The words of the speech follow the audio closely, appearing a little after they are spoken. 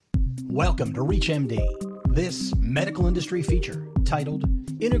Welcome to ReachMD. This medical industry feature, titled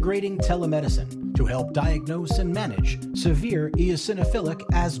Integrating Telemedicine to Help Diagnose and Manage Severe Eosinophilic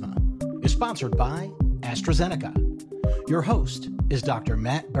Asthma, is sponsored by AstraZeneca. Your host is Dr.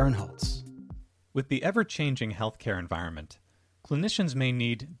 Matt Bernholtz. With the ever-changing healthcare environment, clinicians may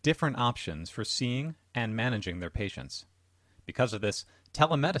need different options for seeing and managing their patients. Because of this,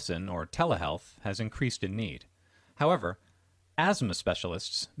 telemedicine or telehealth has increased in need. However, asthma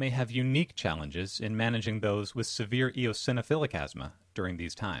specialists may have unique challenges in managing those with severe eosinophilic asthma during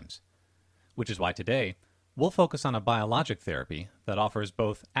these times, which is why today we'll focus on a biologic therapy that offers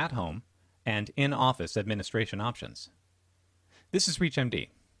both at-home and in-office administration options. This is ReachMD,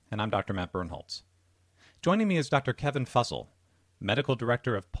 and I'm Dr. Matt Bernholtz. Joining me is Dr. Kevin Fussell, Medical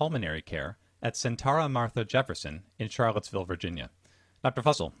Director of Pulmonary Care at Centara Martha Jefferson in Charlottesville, Virginia. Dr.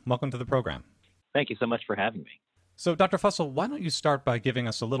 Fussell, welcome to the program. Thank you so much for having me. So, Dr. Fussell, why don't you start by giving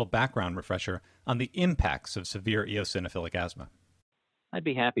us a little background refresher on the impacts of severe eosinophilic asthma? I'd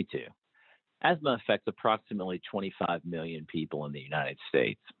be happy to. Asthma affects approximately 25 million people in the United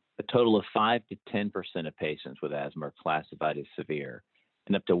States. A total of 5 to 10% of patients with asthma are classified as severe,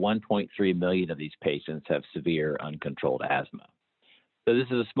 and up to 1.3 million of these patients have severe uncontrolled asthma. So this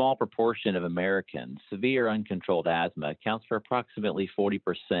is a small proportion of Americans. Severe uncontrolled asthma accounts for approximately 40%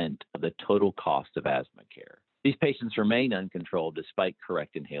 of the total cost of asthma care. These patients remain uncontrolled despite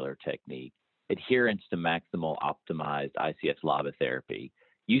correct inhaler technique, adherence to maximal optimized ICS/LABA therapy,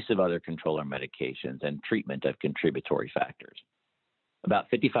 use of other controller medications, and treatment of contributory factors. About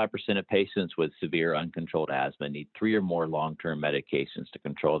 55% of patients with severe uncontrolled asthma need 3 or more long-term medications to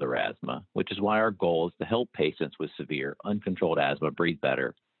control their asthma, which is why our goal is to help patients with severe uncontrolled asthma breathe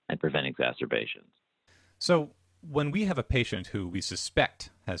better and prevent exacerbations. So, when we have a patient who we suspect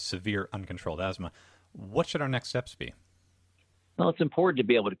has severe uncontrolled asthma, what should our next steps be? Well, it's important to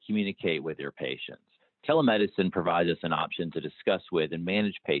be able to communicate with your patients. Telemedicine provides us an option to discuss with and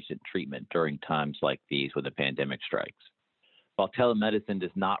manage patient treatment during times like these when the pandemic strikes. While telemedicine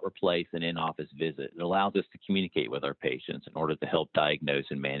does not replace an in-office visit, it allows us to communicate with our patients in order to help diagnose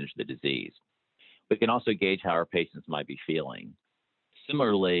and manage the disease. We can also gauge how our patients might be feeling.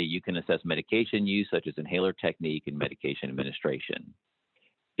 Similarly, you can assess medication use, such as inhaler technique and medication administration.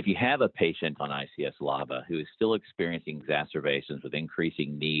 If you have a patient on ICS/LABA who is still experiencing exacerbations with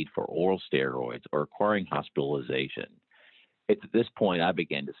increasing need for oral steroids or requiring hospitalization, it's at this point I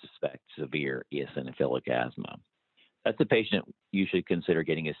begin to suspect severe eosinophilic asthma. That's a patient you should consider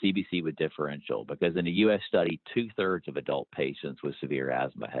getting a CBC with differential, because in a U.S. study, 2/3 of adult patients with severe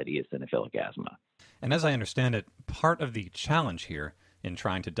asthma had eosinophilic asthma. And as I understand it, part of the challenge here in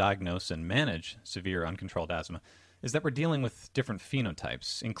trying to diagnose and manage severe uncontrolled asthma is that we're dealing with different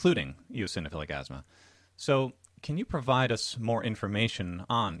phenotypes, including eosinophilic asthma. So can you provide us more information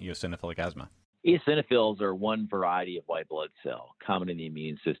on eosinophilic asthma? Eosinophils are one variety of white blood cell, common in the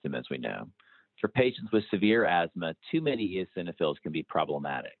immune system as we know. For patients with severe asthma, too many eosinophils can be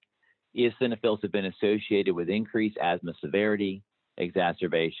problematic. Eosinophils have been associated with increased asthma severity,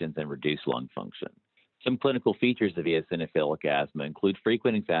 exacerbations, and reduced lung function. Some clinical features of eosinophilic asthma include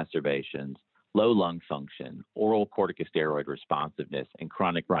frequent exacerbations, low lung function, oral corticosteroid responsiveness, and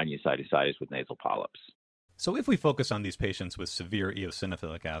chronic rhinosinusitis with nasal polyps. So if we focus on these patients with severe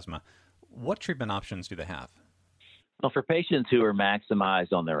eosinophilic asthma, what treatment options do they have? Well, for patients who are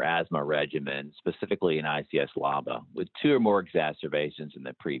maximized on their asthma regimen, specifically in ICS/LABA, with 2 or more exacerbations in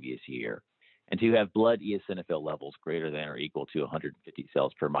the previous year, and who have blood eosinophil levels greater than or equal to 150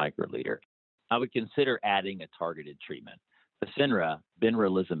 cells per microliter, I would consider adding a targeted treatment. Fasenra,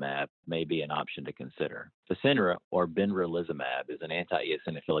 benralizumab, may be an option to consider. Fasenra, or benralizumab, is an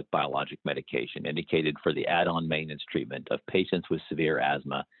anti-eosinophilic biologic medication indicated for the add-on maintenance treatment of patients with severe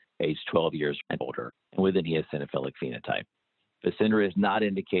asthma aged 12 years and older and with an eosinophilic phenotype. Fasenra is not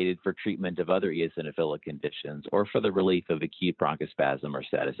indicated for treatment of other eosinophilic conditions or for the relief of acute bronchospasm or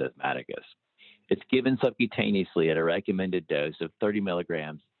status asthmaticus. It's given subcutaneously at a recommended dose of 30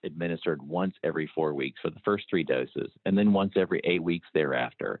 milligrams, administered once every 4 weeks for the first 3 doses, and then once every 8 weeks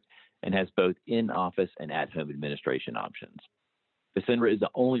thereafter, and has both in-office and at-home administration options. Fasenra is the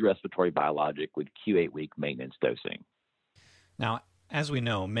only respiratory biologic with Q8-week maintenance dosing. Now, as we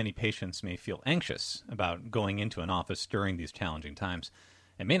know, many patients may feel anxious about going into an office during these challenging times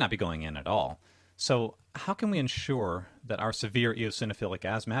and may not be going in at all. So how can we ensure that our severe eosinophilic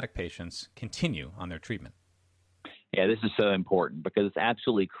asthmatic patients continue on their treatment? Yeah, this is so important because it's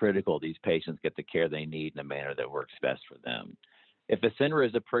absolutely critical these patients get the care they need in a manner that works best for them. If Fasenra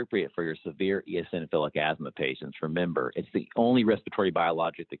is appropriate for your severe eosinophilic asthma patients, remember, it's the only respiratory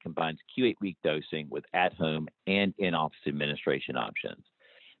biologic that combines Q8-week dosing with at-home and in-office administration options.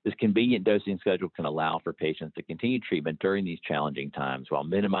 This convenient dosing schedule can allow for patients to continue treatment during these challenging times while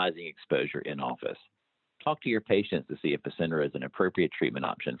minimizing exposure in office. Talk to your patients to see if Fasenra is an appropriate treatment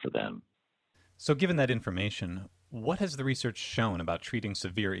option for them. So given that information, what has the research shown about treating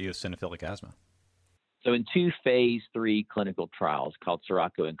severe eosinophilic asthma? So in 2 phase 3 clinical trials called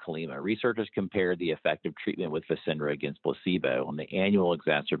Sirocco and Kalima, researchers compared the effect of treatment with Fasenra against placebo on the annual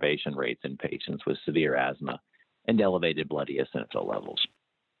exacerbation rates in patients with severe asthma and elevated blood eosinophil levels.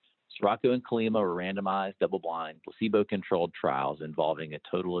 Sirocco and Kalima were randomized, double-blind, placebo-controlled trials involving a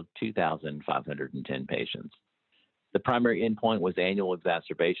total of 2,510 patients. The primary endpoint was annual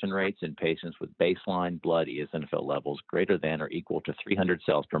exacerbation rates in patients with baseline blood eosinophil levels greater than or equal to 300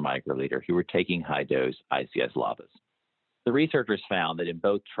 cells per microliter who were taking high-dose ICS/LABAs. The researchers found that in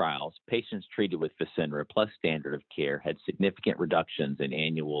both trials, patients treated with Fasenra plus standard of care had significant reductions in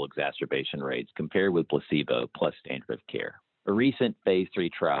annual exacerbation rates compared with placebo plus standard of care. A recent phase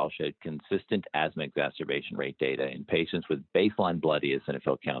 3 trial showed consistent asthma exacerbation rate data in patients with baseline blood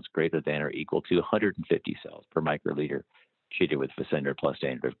eosinophil counts greater than or equal to 150 cells per microliter treated with Fasenra plus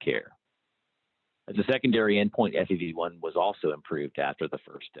standard of care. As a secondary endpoint, FEV1 was also improved after the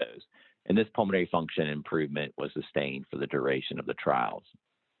first dose, and this pulmonary function improvement was sustained for the duration of the trials.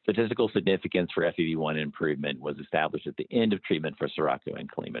 Statistical significance for FEV1 improvement was established at the end of treatment for Sirocco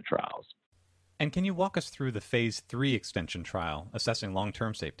and Kalima trials. And can you walk us through the phase 3 extension trial assessing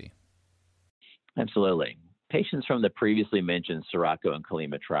long-term safety? Absolutely. Patients from the previously mentioned Sirocco and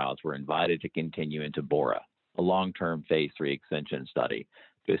Kalima trials were invited to continue into BORA, a long-term phase 3 extension study,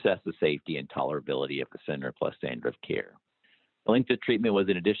 to assess the safety and tolerability of Fasenra plus standard of care. The length of treatment was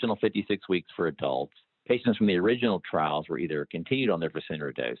an additional 56 weeks for adults. Patients from the original trials were either continued on their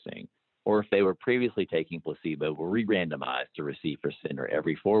Fasenra dosing, or if they were previously taking placebo, were re-randomized to receive Fasenra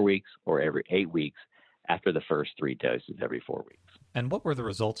every 4 weeks or every 8 weeks after the first 3 doses every 4 weeks. And what were the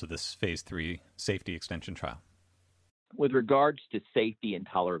results of this phase 3 safety extension trial? With regards to safety and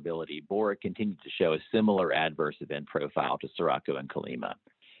tolerability, BORA continued to show a similar adverse event profile to Sirocco and Kalima.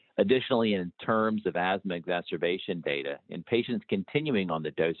 Additionally, in terms of asthma exacerbation data, in patients continuing on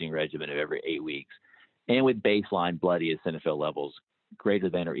the dosing regimen of every 8 weeks and with baseline blood eosinophil levels greater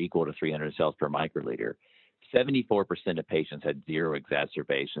than or equal to 300 cells per microliter, 74% of patients had 0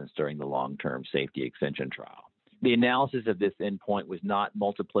 exacerbations during the long-term safety extension trial. The analysis of this endpoint was not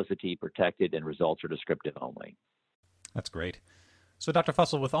multiplicity protected and results are descriptive only. That's great. So, Dr.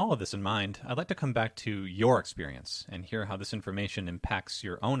 Fussell, with all of this in mind, I'd like to come back to your experience and hear how this information impacts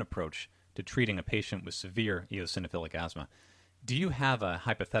your own approach to treating a patient with severe eosinophilic asthma. Do you have a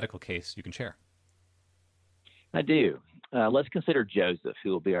hypothetical case you can share? I do. Let's consider Joseph,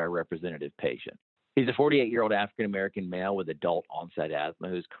 who will be our representative patient. He's a 48-year-old African-American male with adult onset asthma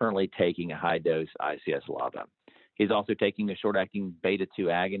who's currently taking a high-dose ICS/LABA. He's also taking a short-acting beta-2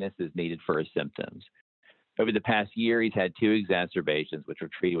 agonist as needed for his symptoms. Over the past year, he's had 2 exacerbations, which were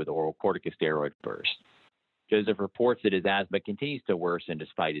treated with oral corticosteroid first. Joseph reports that his asthma continues to worsen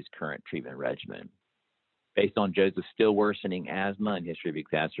despite his current treatment regimen. Based on Joseph's still worsening asthma and history of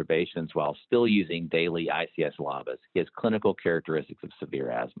exacerbations while still using daily ICS/LABAs, he has clinical characteristics of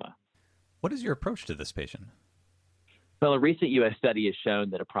severe asthma. What is your approach to this patient? Well, a recent U.S. study has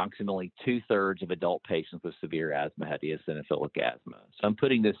shown that approximately 2/3 of adult patients with severe asthma had eosinophilic asthma. So I'm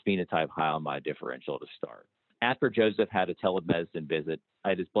putting this phenotype high on my differential to start. After Joseph had a telemedicine visit, I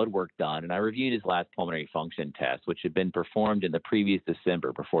had his blood work done, and I reviewed his last pulmonary function test, which had been performed in the previous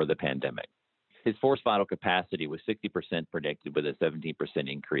December before the pandemic. His forced vital capacity was 60% predicted with a 17%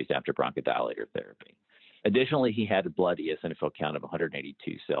 increase after bronchodilator therapy. Additionally, he had a blood eosinophil count of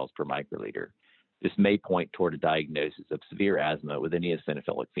 182 cells per microliter. This may point toward a diagnosis of severe asthma with an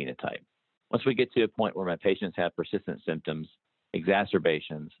eosinophilic phenotype. Once we get to a point where my patients have persistent symptoms,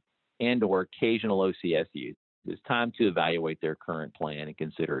 exacerbations, and/or occasional OCS use, it's time to evaluate their current plan and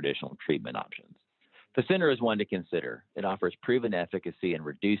consider additional treatment options. Fasenra is one to consider. It offers proven efficacy in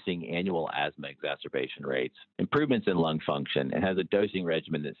reducing annual asthma exacerbation rates, improvements in lung function, and has a dosing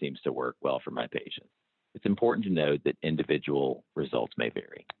regimen that seems to work well for my patients. It's important to note that individual results may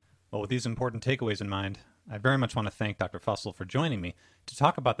vary. Well, with these important takeaways in mind, I very much want to thank Dr. Fussell for joining me to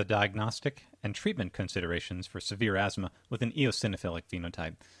talk about the diagnostic and treatment considerations for severe asthma with an eosinophilic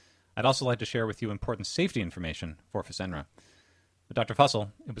phenotype. I'd also like to share with you important safety information for Fasenra. But Dr.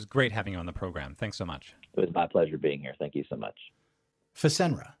 Fussell, it was great having you on the program. Thanks so much. It was my pleasure being here. Thank you so much.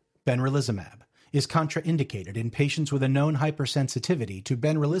 Fasenra, benralizumab, is contraindicated in patients with a known hypersensitivity to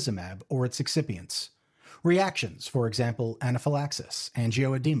benralizumab or its excipients. Reactions, for example, anaphylaxis,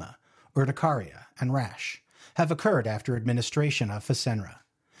 angioedema, urticaria, and rash, have occurred after administration of Fasenra.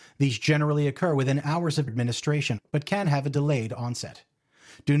 These generally occur within hours of administration, but can have a delayed onset.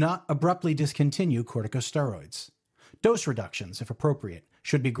 Do not abruptly discontinue corticosteroids. Dose reductions, if appropriate,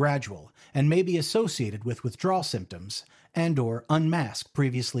 should be gradual and may be associated with withdrawal symptoms and/or unmask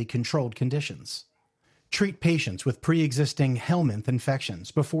previously controlled conditions. Treat patients with pre-existing helminth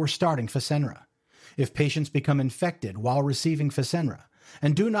infections before starting Fasenra. If patients become infected while receiving Fasenra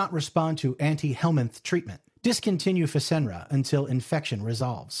and do not respond to anti-helminth treatment, discontinue Fasenra until infection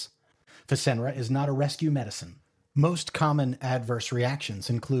resolves. Fasenra is not a rescue medicine. Most common adverse reactions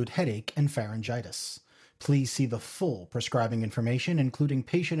include headache and pharyngitis. Please see the full prescribing information, including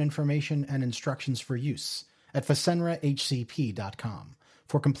patient information and instructions for use, at fasenrahcp.com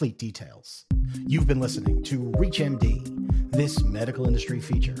for complete details. You've been listening to ReachMD. This medical industry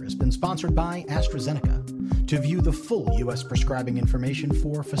feature has been sponsored by AstraZeneca. To view the full U.S. prescribing information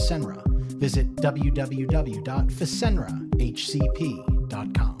for Fasenra, visit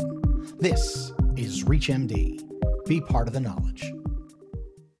www.fasenrahcp.com. This is ReachMD. Be part of the knowledge.